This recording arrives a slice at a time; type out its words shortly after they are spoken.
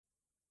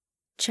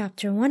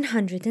Chapter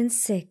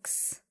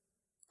 106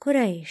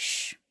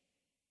 Quraysh.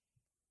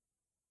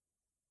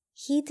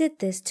 He did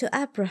this to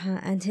Abraha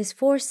and his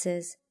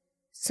forces,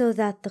 so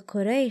that the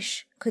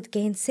Quraysh could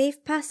gain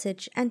safe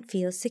passage and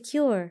feel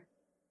secure.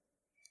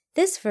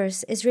 This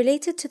verse is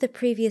related to the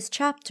previous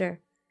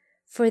chapter,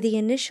 for the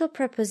initial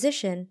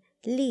preposition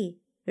li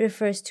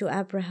refers to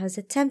Abraha's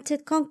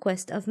attempted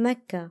conquest of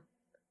Mecca.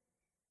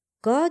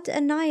 God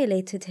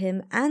annihilated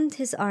him and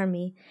his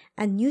army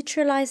and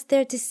neutralized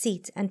their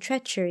deceit and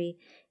treachery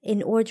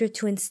in order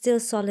to instill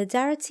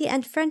solidarity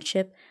and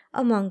friendship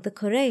among the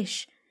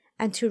Quraysh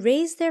and to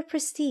raise their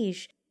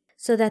prestige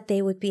so that they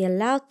would be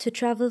allowed to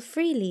travel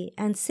freely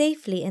and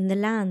safely in the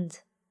land.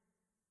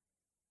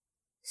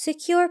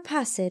 Secure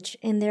passage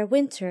in their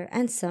winter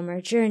and summer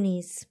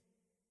journeys.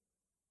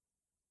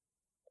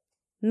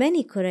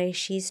 Many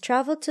Qurayshis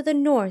traveled to the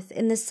north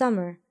in the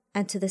summer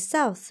and to the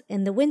south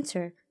in the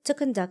winter to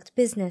conduct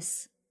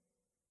business.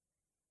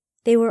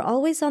 They were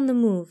always on the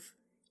move,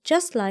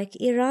 just like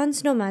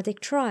Iran's nomadic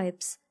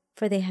tribes,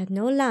 for they had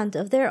no land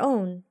of their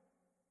own.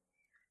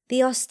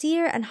 The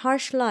austere and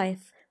harsh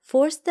life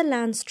forced the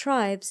land's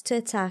tribes to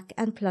attack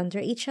and plunder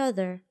each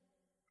other.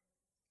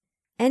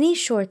 Any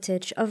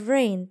shortage of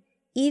rain,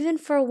 even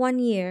for 1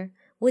 year,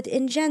 would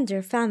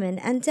engender famine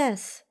and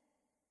death.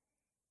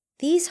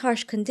 These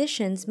harsh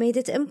conditions made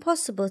it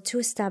impossible to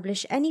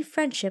establish any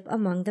friendship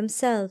among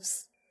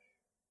themselves.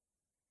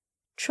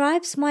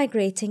 Tribes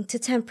migrating to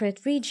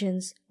temperate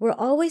regions were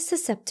always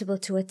susceptible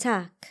to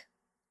attack.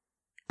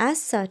 As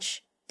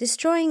such,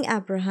 destroying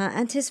Abraha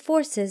and his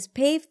forces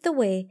paved the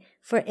way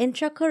for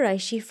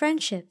intra-Qurayshi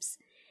friendships,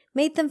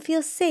 made them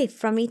feel safe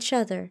from each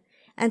other,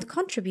 and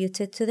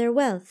contributed to their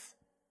wealth.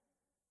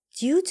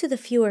 Due to the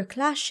fewer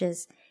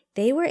clashes,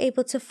 they were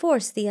able to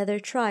force the other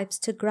tribes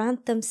to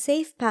grant them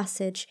safe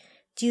passage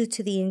due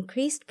to the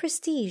increased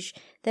prestige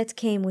that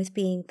came with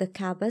being the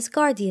Ka'ba's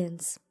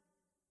guardians.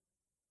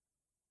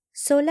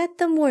 So let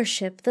them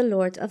worship the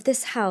Lord of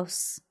this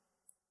house.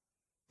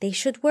 They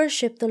should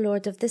worship the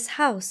Lord of this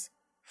house,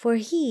 for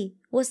He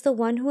was the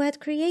one who had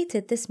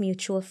created this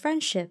mutual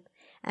friendship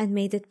and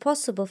made it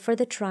possible for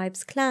the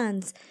tribes'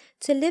 clans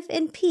to live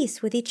in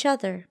peace with each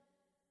other.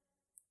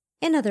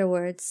 In other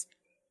words,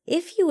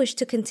 if you wish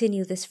to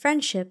continue this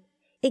friendship,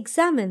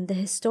 examine the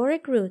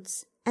historic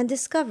roots and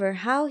discover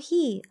how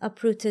He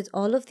uprooted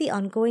all of the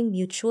ongoing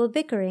mutual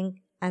bickering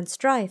and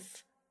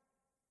strife.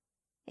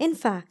 In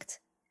fact,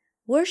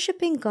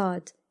 worshipping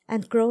God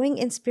and growing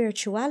in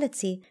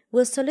spirituality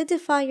will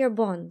solidify your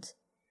bond,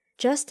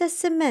 just as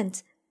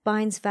cement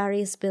binds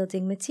various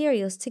building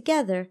materials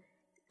together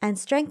and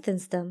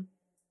strengthens them,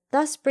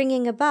 thus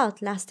bringing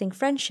about lasting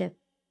friendship.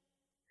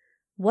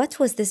 What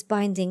was this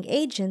binding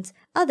agent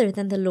other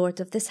than the Lord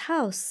of this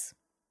house,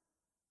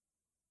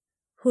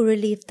 who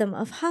relieved them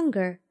of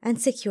hunger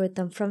and secured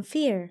them from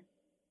fear?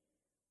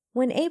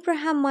 When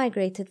Abraham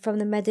migrated from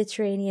the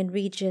Mediterranean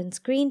region's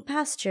green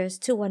pastures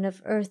to one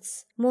of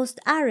Earth's most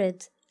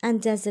arid and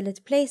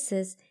desolate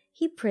places,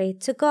 he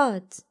prayed to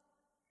God,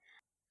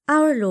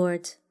 "Our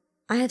Lord,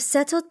 I have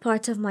settled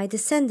part of my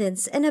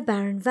descendants in a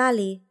barren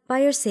valley by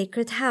your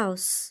sacred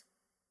house.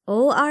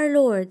 O our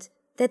Lord,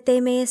 that they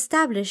may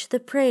establish the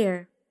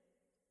prayer.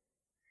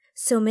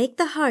 So make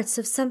the hearts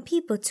of some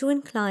people to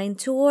incline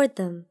toward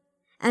them,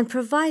 and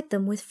provide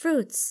them with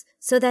fruits,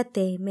 so that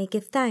they may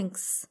give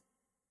thanks."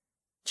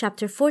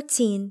 Chapter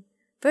 14,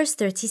 verse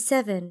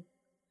 37.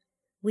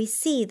 We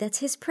see that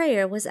his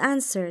prayer was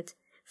answered,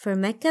 for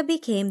Mecca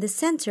became the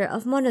center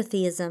of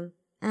monotheism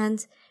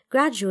and,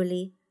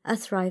 gradually, a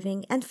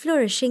thriving and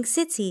flourishing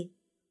city.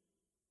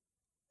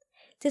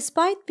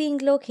 Despite being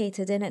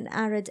located in an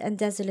arid and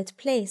desolate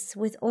place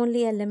with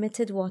only a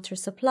limited water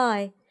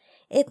supply,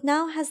 it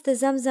now has the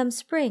Zamzam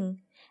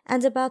spring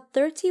and about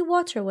 30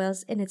 water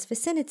wells in its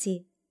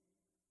vicinity.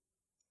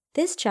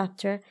 This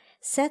chapter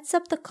sets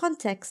up the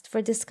context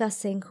for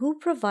discussing who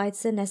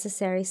provides the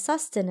necessary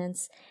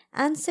sustenance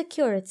and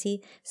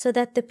security so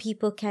that the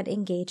people can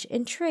engage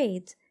in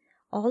trade,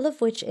 all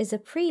of which is a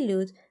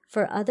prelude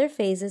for other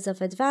phases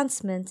of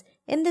advancement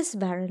in this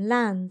barren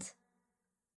land.